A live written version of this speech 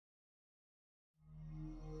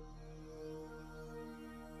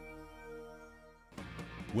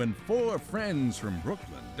When four friends from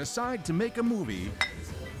Brooklyn decide to make a movie.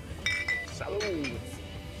 Salud.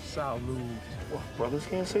 Salud. What, brothers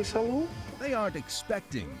can't say salud? They aren't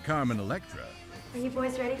expecting Carmen Electra. Are you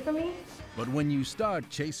boys ready for me? But when you start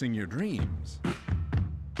chasing your dreams,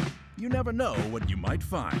 you never know what you might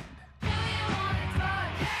find.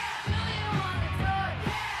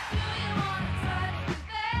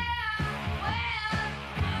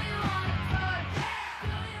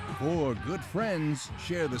 Four good friends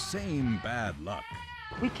share the same bad luck.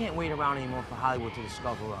 We can't wait around anymore for Hollywood to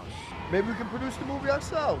discover us. Maybe we can produce the movie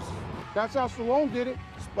ourselves. That's how Stallone did it.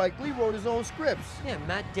 Spike Lee wrote his own scripts. Yeah,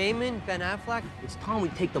 Matt Damon, Ben Affleck. It's time we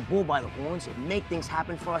take the bull by the horns and make things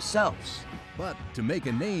happen for ourselves. But to make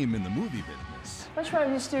a name in the movie business, Which one of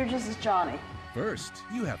you stooges is Johnny? first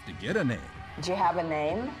you have to get a name. Do you have a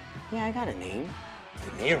name? Yeah, I got a name.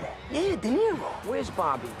 De Niro. Yeah, De Niro. Where's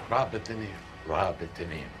Bobby? Robert De Niro. Robert De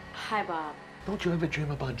Niro. Hi, Bob. Don't you ever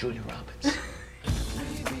dream about Julia Roberts?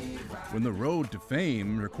 When the road to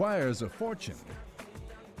fame requires a fortune,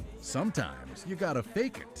 sometimes you gotta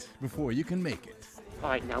fake it before you can make it. All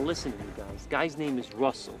right, now listen to me, guys. Guy's name is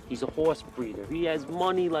Russell. He's a horse breeder. He has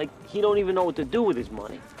money like he don't even know what to do with his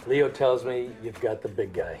money. Leo tells me you've got the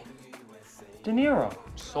big guy. De Niro.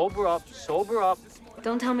 Sober up, sober up.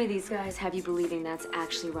 Don't tell me these guys have you believing that's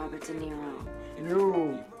actually Robert De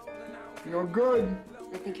Niro. You're good.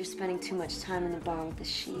 I think you're spending too much time in the bar with the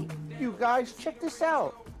sheep. You guys, check this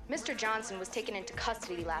out. Mr. Johnson was taken into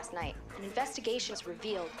custody last night, and investigations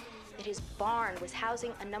revealed that his barn was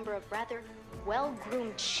housing a number of rather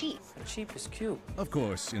well-groomed sheep. The sheep is cute. Of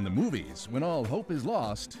course, in the movies, when all hope is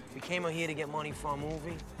lost, We came out here to get money for a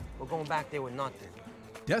movie. We're going back there with nothing.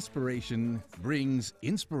 desperation brings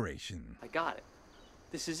inspiration. I got it.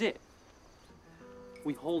 This is it.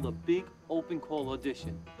 We hold a big open call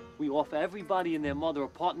audition. We offer everybody and their mother a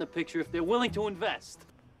part in the picture if they're willing to invest.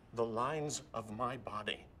 The lines of my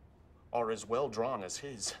body are as well drawn as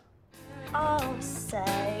his. Oh,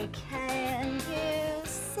 say, can you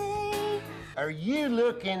see? Are you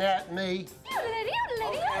looking at me?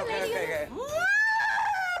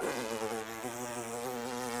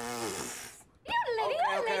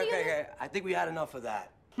 Okay. Okay. I think we had enough of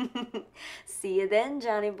that. See you then,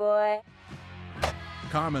 Johnny boy.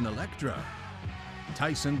 Carmen Electra,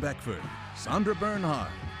 Tyson Beckford, Sandra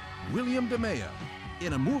Bernhard, William DeMeo,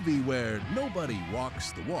 in a movie where nobody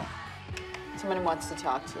walks the walk Someone wants to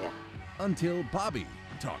talk to you. until Bobby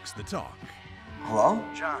talks the talk. Hello?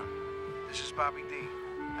 John, this is Bobby D.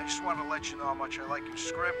 I just wanted to let you know how much I like your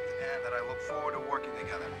script and that I look forward to working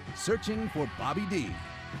together. Searching for Bobby D.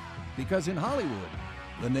 Because in Hollywood,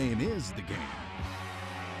 the name is the game.